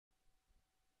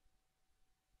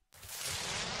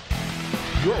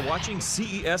You're watching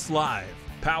CES Live,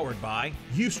 powered by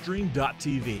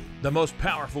Ustream.tv, the most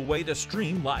powerful way to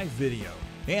stream live video,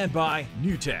 and by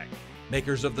NewTek,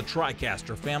 makers of the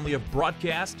TriCaster family of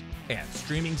broadcast and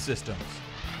streaming systems.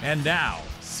 And now,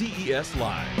 CES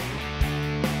Live.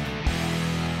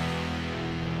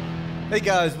 Hey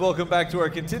guys, welcome back to our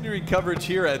continuing coverage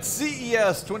here at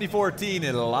CES 2014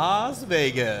 in Las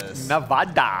Vegas,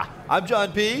 Nevada. I'm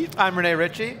John P. I'm Renee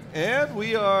Ritchie. And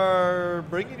we are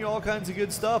bringing you all kinds of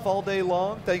good stuff all day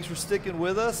long. Thanks for sticking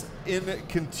with us. In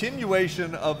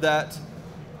continuation of that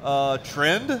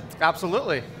trend,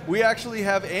 Absolutely. we actually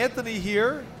have Anthony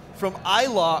here from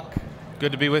eyeLock.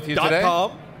 Good to be with you today.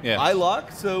 Yeah.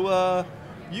 eyeLock. So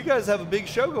you guys have a big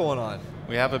show going on.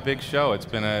 We have a big show. It's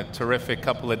been a terrific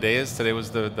couple of days. Today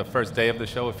was the first day of the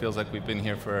show. It feels like we've been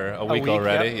here for a week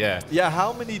already. Yep. Yeah. Yeah,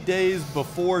 how many days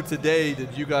before today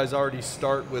did you guys already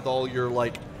start with all your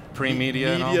like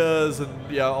Pre-media and all? medias and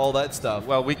yeah, all that stuff?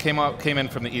 Well, we came in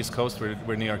from the East Coast.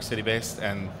 We're New York City based,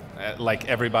 and like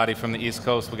everybody from the East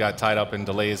Coast, we got tied up in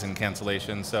delays and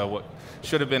cancellations. So what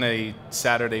should have been a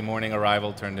Saturday morning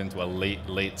arrival turned into a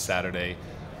late Saturday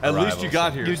At arrival. least you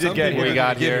got here. You did Some get people here. We didn't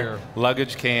got get here.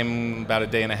 Luggage came about a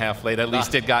day and a half late. At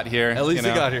least it got here. At least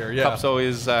it got here, yeah. Cup's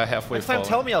always halfway Next time, full.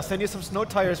 tell me. I'll send you some snow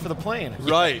tires for the plane.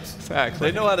 Right.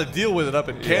 Exactly. They know how to deal with it up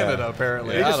in Canada,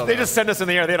 apparently. They just send us in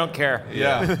the air. They don't care.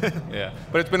 Yeah. Yeah,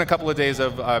 but it's been a couple of days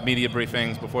of media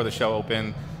briefings before the show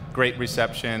opened. Great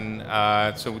reception.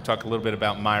 So we talked a little bit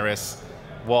about Myris.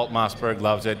 Walt Mossberg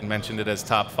loves it and mentioned it as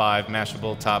top 5,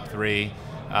 Mashable top 3.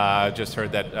 Just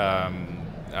heard that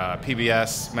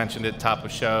PBS mentioned it top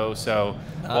of show. So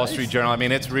Wall Street Journal. I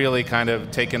mean, it's really kind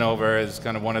of taken over as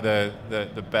kind of one of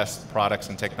the best products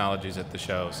and technologies at the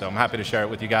show. So I'm happy to share it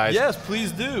with you guys. Yes,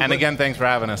 please do. And again, thanks for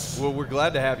having us. Well, we're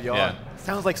glad to have you Yeah. on.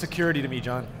 Sounds like security to me,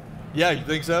 John. Yeah, you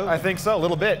think so? I think so. A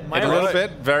little bit. A little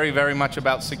bit, very, very much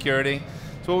about security.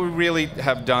 So what we really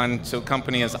have done, so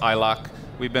company is eyeLock.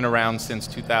 We've been around since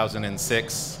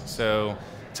 2006, so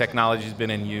technology's been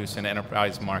in use in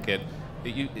enterprise market.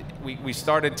 We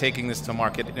started taking this to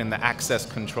market in the access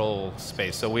control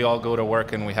space. So we all go to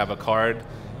work and we have a card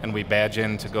and we badge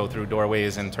in to go through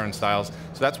doorways and turnstiles.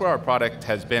 So that's where our product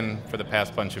has been for the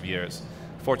past bunch of years.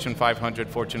 Fortune 500,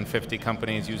 Fortune 50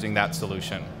 companies using that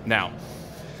solution. Now,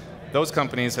 those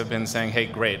companies have been saying, hey,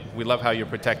 great, we love how you're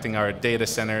protecting our data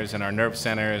centers and our nerve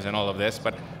centers and all of this,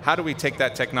 but how do we take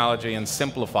that technology and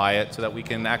simplify it so that we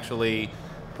can actually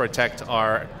protect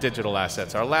our digital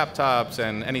assets, our laptops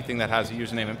and anything that has a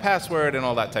username and password and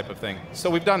all that type of thing? So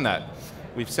we've done that.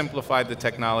 We've simplified the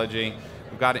technology,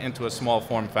 we've got it into a small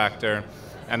form factor,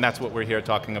 and that's what we're here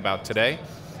talking about today.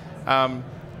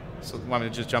 So want me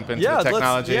to just jump into the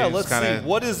technology? Let's see.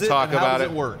 What is it and how does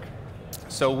it work?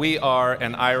 So we are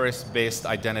an iris-based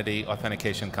identity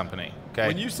authentication company. Okay.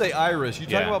 When you say iris, you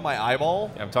talking about my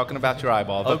eyeball? I'm talking about your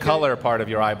eyeball, the color part of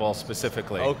your eyeball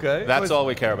specifically. Okay. That's all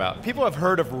we care about. People have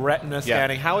heard of retina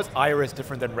scanning. How is iris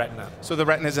different than retina? So the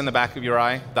retina is in the back of your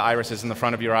eye. The iris is in the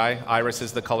front of your eye. Iris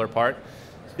is the color part.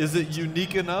 Is it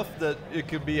unique enough that it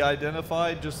can be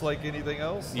identified just like anything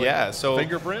else? Like yeah. So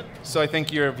fingerprint? So I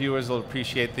think your viewers will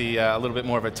appreciate the a little bit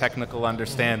more of a technical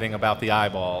understanding about the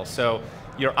eyeball. So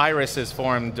your iris is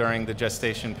formed during the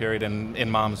gestation period in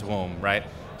mom's womb, right?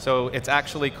 So it's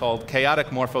actually called chaotic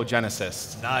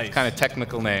morphogenesis. Nice. It's kind of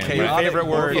technical name. Chaotic favorite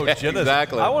word. morphogenesis. Yeah,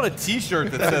 exactly. I want a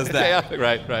T-shirt that says that.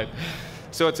 Chaotic, right.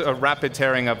 So it's a rapid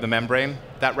tearing of the membrane.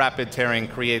 That rapid tearing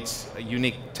creates a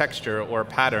unique texture or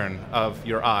pattern of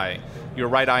your eye. Your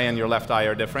right eye and your left eye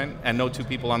are different, and no two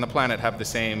people on the planet have the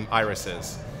same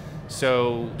irises.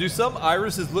 So do some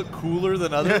irises look cooler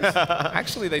than others?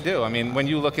 Actually, they do. I mean, when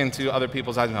you look into other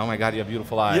people's eyes, oh my God, you have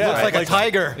beautiful eyes. Yeah, Looks like a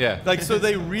tiger. Yeah. Like, so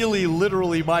they really,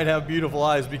 literally might have beautiful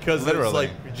eyes because it's Literally.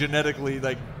 like genetically,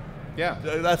 like, Yeah.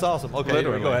 that's awesome. Okay,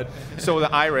 Literally. go ahead. So the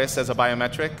iris as a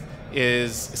biometric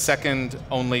is second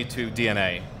only to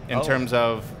DNA in terms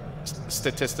of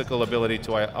statistical ability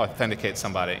to authenticate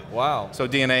somebody. Wow. So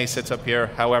DNA sits up here.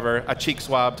 However, a cheek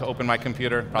swab to open my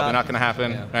computer, probably not going to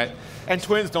happen, right? And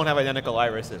twins don't have identical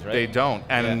irises, right? They don't,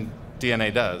 and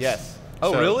DNA does. Yes.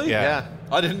 Oh, So, really? Yeah.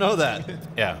 I didn't know that.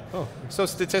 Yeah. So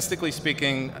statistically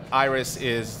speaking, iris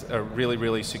is a really,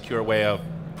 really secure way of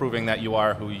proving that you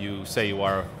are who you say you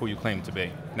are, who you claim to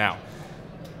be. Now,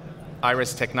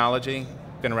 iris technology,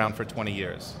 been around for 20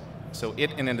 years. So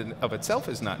it in and of itself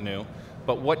is not new,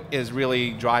 but what is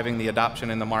really driving the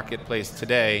adoption in the marketplace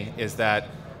today is that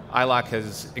eyeLock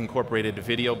has incorporated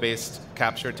video-based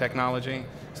capture technology,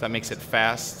 so that makes it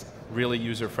fast, really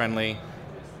user-friendly.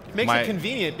 Makes it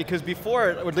convenient because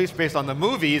before, or at least based on the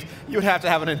movies, you'd have to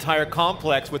have an entire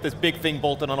complex with this big thing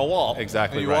bolted on a wall.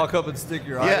 Exactly And you right. walk up and stick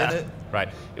your eye in it? right?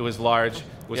 It was large,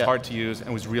 it was hard to use,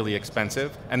 and was really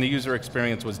expensive, and the user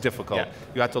experience was difficult. Yeah.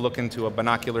 You had to look into a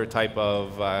binocular type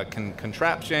of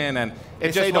contraption, and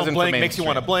it just wasn't blink, makes you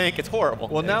want to blink. It's horrible.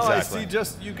 Well, now I see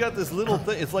you got this little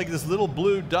thing. It's like this little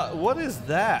blue dot. What is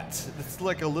that? It's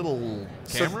like a little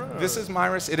camera? So this is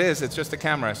Myris. It is. It's just a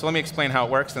camera. So let me explain how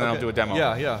it works, and then I'll do a demo.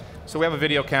 Yeah, yeah. So we have a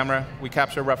video camera. We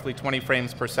capture roughly 20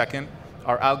 frames per second.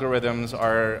 Our algorithms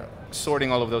are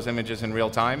sorting all of those images in real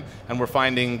time, and we're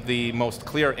finding the most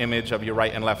clear image of your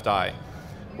right and left eye.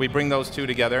 We bring those two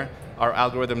together. Our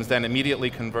algorithms then immediately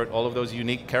convert all of those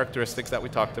unique characteristics that we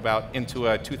talked about into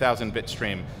a 2,000-bit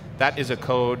stream. That is a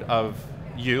code of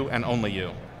you and only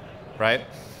you, right?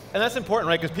 And that's important,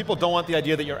 right? Because people don't want the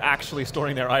idea that you're actually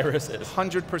storing their irises.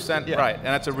 100% right, and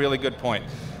that's a really good point.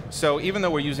 So even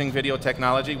though we're using video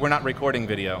technology, we're not recording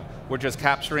video. We're just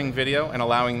capturing video and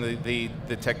allowing the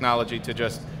technology to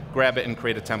just grab it and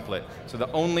create a template. So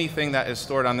the only thing that is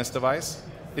stored on this device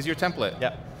is your template.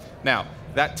 Yeah. Now,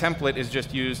 that template is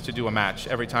just used to do a match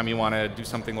every time you want to do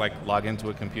something like log into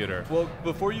a computer. Well,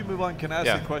 before you move on, can I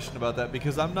ask a question about that?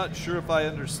 Because I'm not sure if I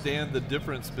understand the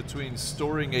difference between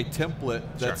storing a template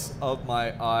that's of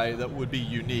my eye that would be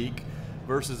unique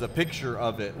versus a picture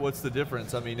of it. What's the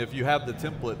difference? I mean, if you have the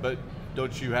template, but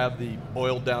don't you have the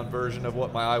boiled down version of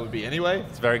what my eye would be anyway?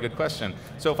 It's a very good question.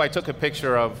 So if I took a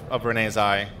picture of Renee's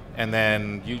eye, and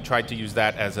then you tried to use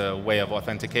that as a way of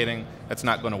authenticating, that's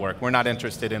not going to work. We're not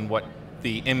interested in what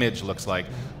the image looks like.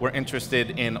 We're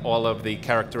interested in all of the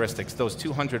characteristics, those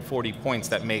 240 points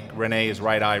that make Renee's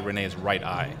right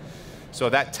eye. So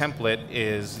that template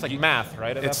is... It's like math,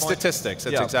 right? It's statistics,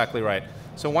 that's exactly right.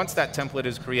 So once that template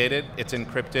is created, it's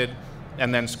encrypted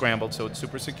and then scrambled, so it's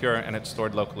super secure and it's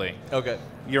stored locally. Okay.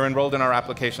 You're enrolled in our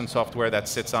application software that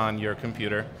sits on your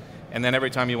computer, and then every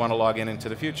time you want to log in into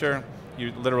the future,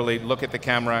 you literally look at the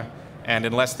camera, and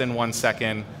in less than 1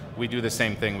 second, we do the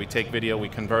same thing. We take video, we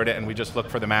convert it, and we just look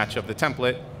for the match of the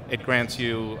template. It grants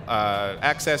you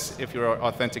access if you're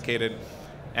authenticated.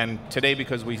 And today,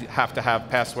 because we have to have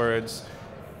passwords,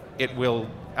 it will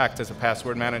act as a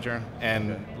password manager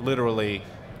and literally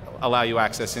allow you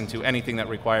access into anything that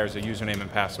requires a username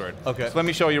and password. Okay. So let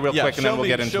me show you real quick, and then we'll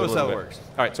get into it a little bit. Show us how it works.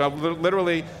 All right, so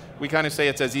literally, we kind of say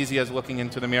it's as easy as looking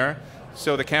into the mirror.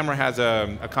 So the camera has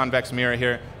a convex mirror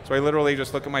here. So I literally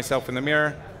just look at myself in the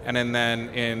mirror, and then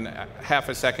in half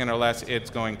a second or less, it's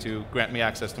going to grant me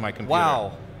access to my computer.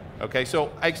 Wow. Okay,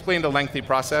 so I explained a lengthy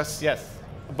process. Yes.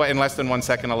 But in less than 1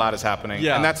 second, a lot is happening.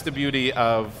 Yeah. And that's the beauty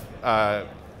of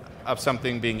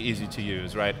something being easy to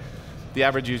use, right? The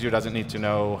average user doesn't need to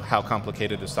know how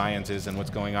complicated the science is and what's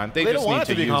going on. They just don't want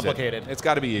need it to be use complicated. It's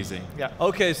got to be easy. Yeah.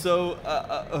 Okay,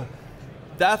 so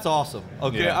that's awesome.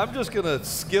 Okay, Yeah. I'm just gonna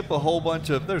skip a whole bunch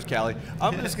of. There's Callie.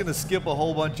 I'm just gonna skip a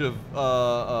whole bunch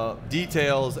of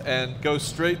details and go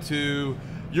straight to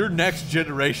your next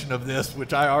generation of this,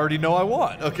 which I already know I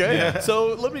want. Okay,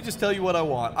 so let me just tell you what I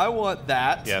want. I want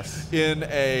that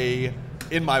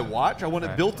in my watch. I want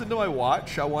it built into my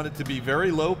watch. I want it to be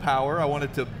very low power. I want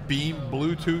it to beam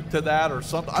Bluetooth to that or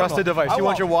something. Trusted device. You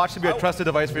want your watch to be a trusted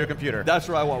device for your computer. That's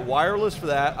right. I want wireless for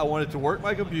that. I want it to work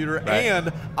my computer,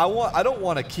 and I don't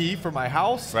want a key for my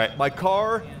house, my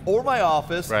car, or my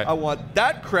office. I want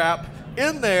that crap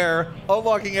in there,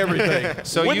 unlocking everything.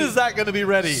 So when is that going to be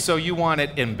ready? So you want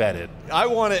it embedded. I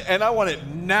want it, and I want it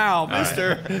now,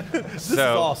 mister. This is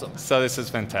awesome. So this is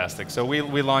fantastic. So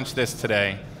we launched this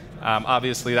today.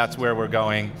 Obviously, that's where we're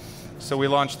going. So we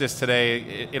launched this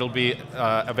today. It'll be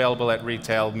available at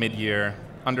retail mid-year,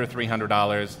 under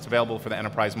 $300. It's available for the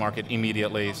enterprise market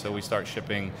immediately. So we start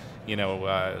shipping,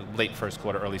 late first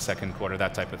quarter, early second quarter,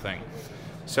 that type of thing.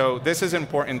 So this is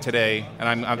important today,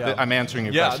 and I'm answering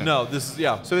your question.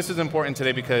 So this is important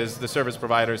today because the service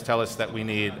providers tell us that we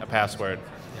need a password.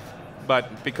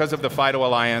 But because of the FIDO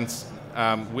Alliance,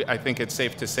 I think it's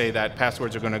safe to say that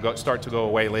passwords are going to start to go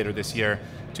away later this year.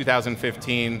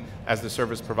 2015, as the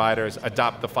service providers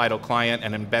adopt the FIDO client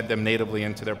and embed them natively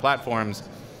into their platforms,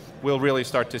 we'll really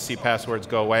start to see passwords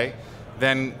go away.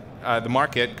 Then the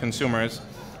market, consumers,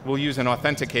 will use an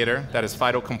authenticator that is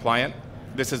FIDO compliant.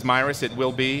 This is Myris. It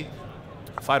will be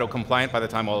FIDO compliant by the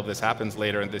time all of this happens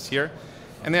later in this year.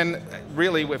 And then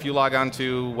really, if you log on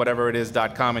to whatever it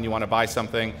is.com and you want to buy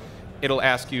something, it'll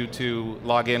ask you to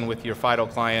log in with your FIDO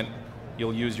client.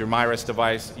 You'll use your Myris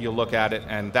device, you'll look at it,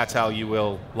 and that's how you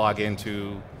will log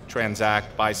into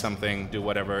transact, buy something, do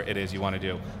whatever it is you want to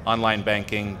do. Online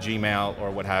banking, Gmail, or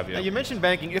what have you. Now you mentioned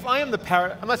banking. If I am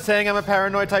I'm not saying I'm a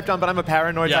paranoid type, John, but I'm a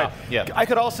paranoid type. Yeah. I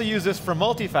could also use this for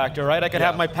multi-factor, right? I could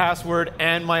have my password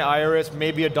and my iris,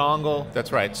 maybe a dongle.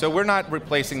 That's right. So we're not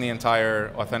replacing the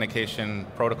entire authentication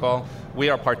protocol. We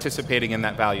are participating in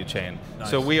that value chain.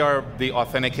 Nice. So we are the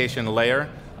authentication layer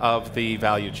of the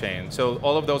value chain. So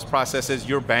all of those processes,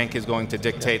 your bank is going to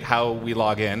dictate how we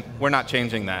log in. We're not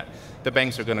changing that. The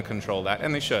banks are going to control that,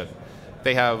 and they should.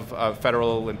 They have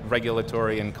federal and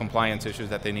regulatory and compliance issues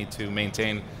that they need to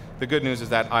maintain. The good news is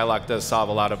that eyeLock does solve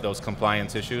a lot of those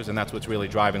compliance issues, and that's what's really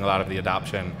driving a lot of the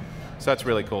adoption. So that's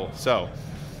really cool. So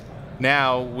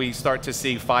now we start to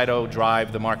see FIDO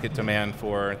drive the market demand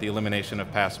for the elimination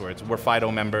of passwords. We're FIDO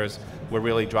members. We're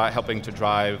really helping to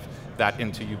drive that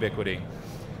into ubiquity.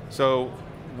 So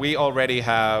we already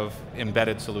have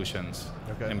embedded solutions,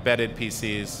 embedded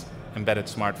PCs, embedded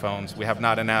smartphones. We have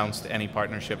not announced any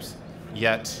partnerships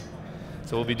yet,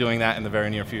 so we'll be doing that in the very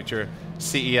near future.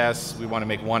 CES, we want to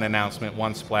make one announcement,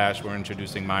 one splash. We're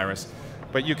introducing Myris.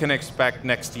 But you can expect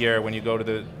next year when you go to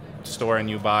the store and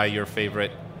you buy your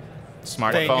favorite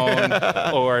smartphone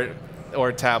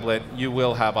or tablet, you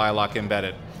will have eyeLock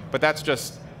embedded. But that's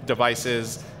just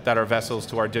devices that are vessels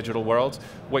to our digital worlds.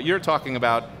 What you're talking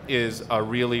about is a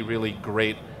really, really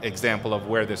great example of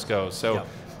where this goes. So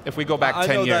if we go back 10 years.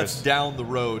 I know that's down the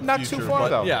road. Not future, too far,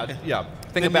 though. Yeah.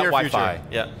 Think about Wi-Fi. Future.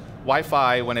 Yeah.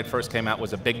 Wi-Fi, when it first came out,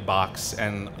 was a big box,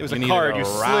 and it was a card you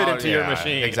slid into your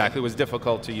machine. Exactly, it was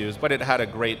difficult to use, but it had a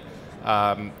great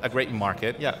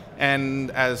market. Yeah.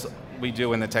 And as we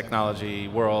do in the technology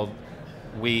world,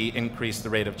 we increase the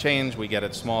rate of change, we get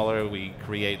it smaller, we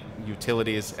create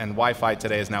utilities, and Wi-Fi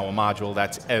today is now a module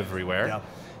that's everywhere. Yeah.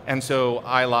 And so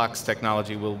eyeLock's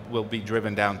technology will be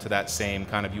driven down to that same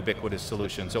kind of ubiquitous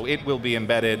solution. So it will be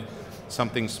embedded,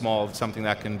 something small, something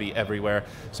that can be everywhere.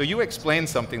 So you explained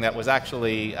something that was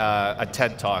actually a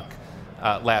TED Talk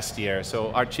last year.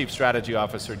 So our Chief Strategy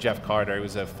Officer, Jeff Carter, who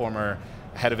was a former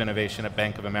head of innovation at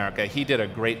Bank of America, he did a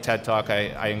great TED Talk.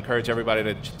 I encourage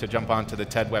everybody to jump onto the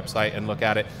TED website and look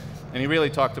at it. And he really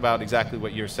talked about exactly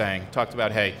what you're saying. Talked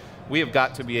about, hey, we have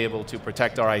got to be able to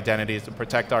protect our identities, to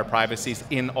protect our privacies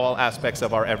in all aspects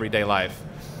of our everyday life.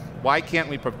 Why can't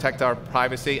we protect our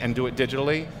privacy and do it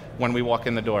digitally when we walk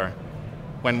in the door?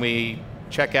 When we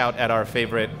check out at our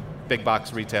favorite big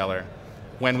box retailer,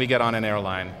 when we get on an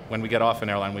airline, when we get off an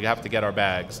airline, we have to get our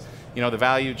bags. You know, the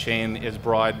value chain is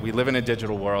broad. We live in a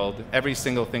digital world. Every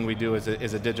single thing we do is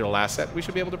a digital asset. We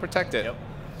should be able to protect it. Yep.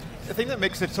 The thing that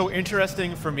makes it so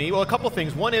interesting for me, well, a couple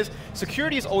things. One is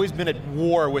security has always been at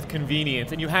war with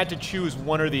convenience, and you had to choose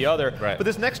one or the other. Right. But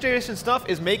this next generation stuff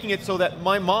is making it so that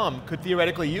my mom could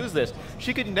theoretically use this.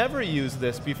 She could never use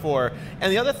this before.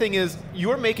 And the other thing is,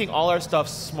 you're making all our stuff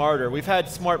smarter. We've had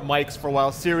smart mics for a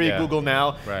while, Siri, Google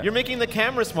Now. Right. You're making the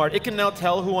camera smart. It can now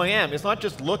tell who I am. It's not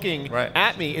just looking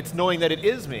at me, it's knowing that it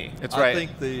is me. That's right.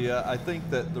 I think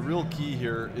that the real key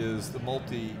here is the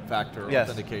multi-factor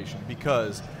authentication,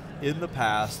 because in the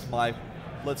past,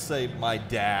 let's say my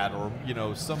dad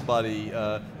or somebody,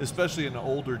 especially an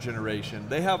older generation,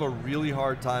 they have a really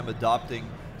hard time adopting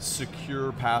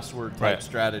secure password type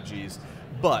strategies.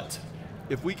 But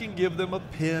if we can give them a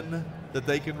PIN that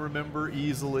they can remember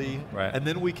easily, and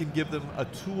then we can give them a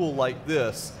tool like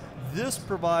this, this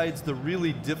provides the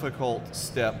really difficult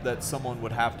step that someone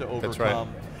would have to overcome. That's right.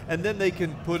 And then they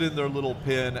can put in their little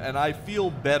pin, and I feel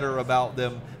better about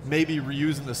them maybe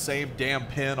reusing the same damn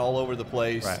pin all over the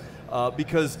place,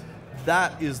 because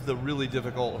that is the really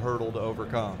difficult hurdle to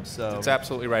overcome. So it's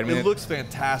absolutely right. I mean, it looks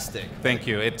fantastic. Thank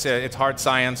you. It's hard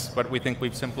science, but we think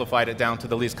we've simplified it down to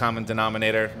the least common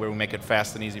denominator, where we make it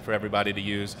fast and easy for everybody to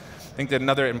use. I think that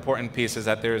another important piece is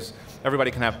that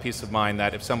everybody can have peace of mind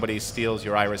that if somebody steals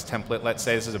your iris template, let's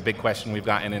say, this is a big question we've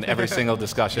gotten in every single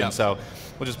discussion, so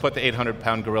we'll just put the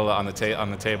 800-pound gorilla on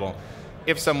the table.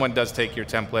 If someone does take your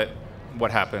template,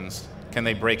 what happens? Can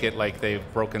they break it like they've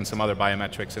broken some other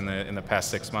biometrics in the past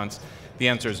 6 months? The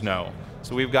answer is no.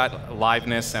 So we've got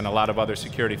liveness and a lot of other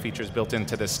security features built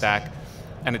into this stack,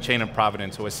 and a chain of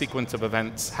provenance. So a sequence of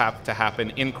events have to happen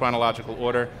in chronological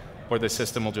order, or the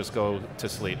system will just go to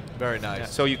sleep. Very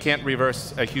nice. So you can't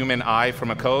reverse a human eye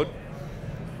from a code,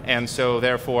 and so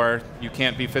therefore you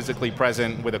can't be physically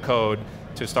present with a code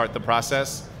to start the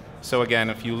process. So again,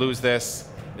 if you lose this,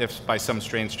 if by some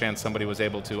strange chance somebody was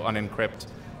able to unencrypt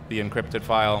the encrypted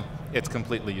file, it's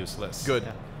completely useless. Good.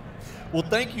 Well,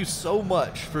 thank you so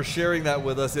much for sharing that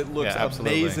with us. It looks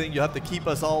amazing. You have to keep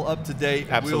us all up to date.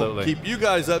 Absolutely. We'll keep you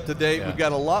guys up to date. We've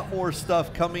got a lot more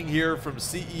stuff coming here from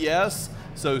CES,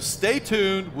 so stay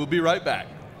tuned. We'll be right back.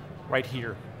 Right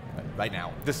here. Right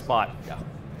now. This spot. Yeah.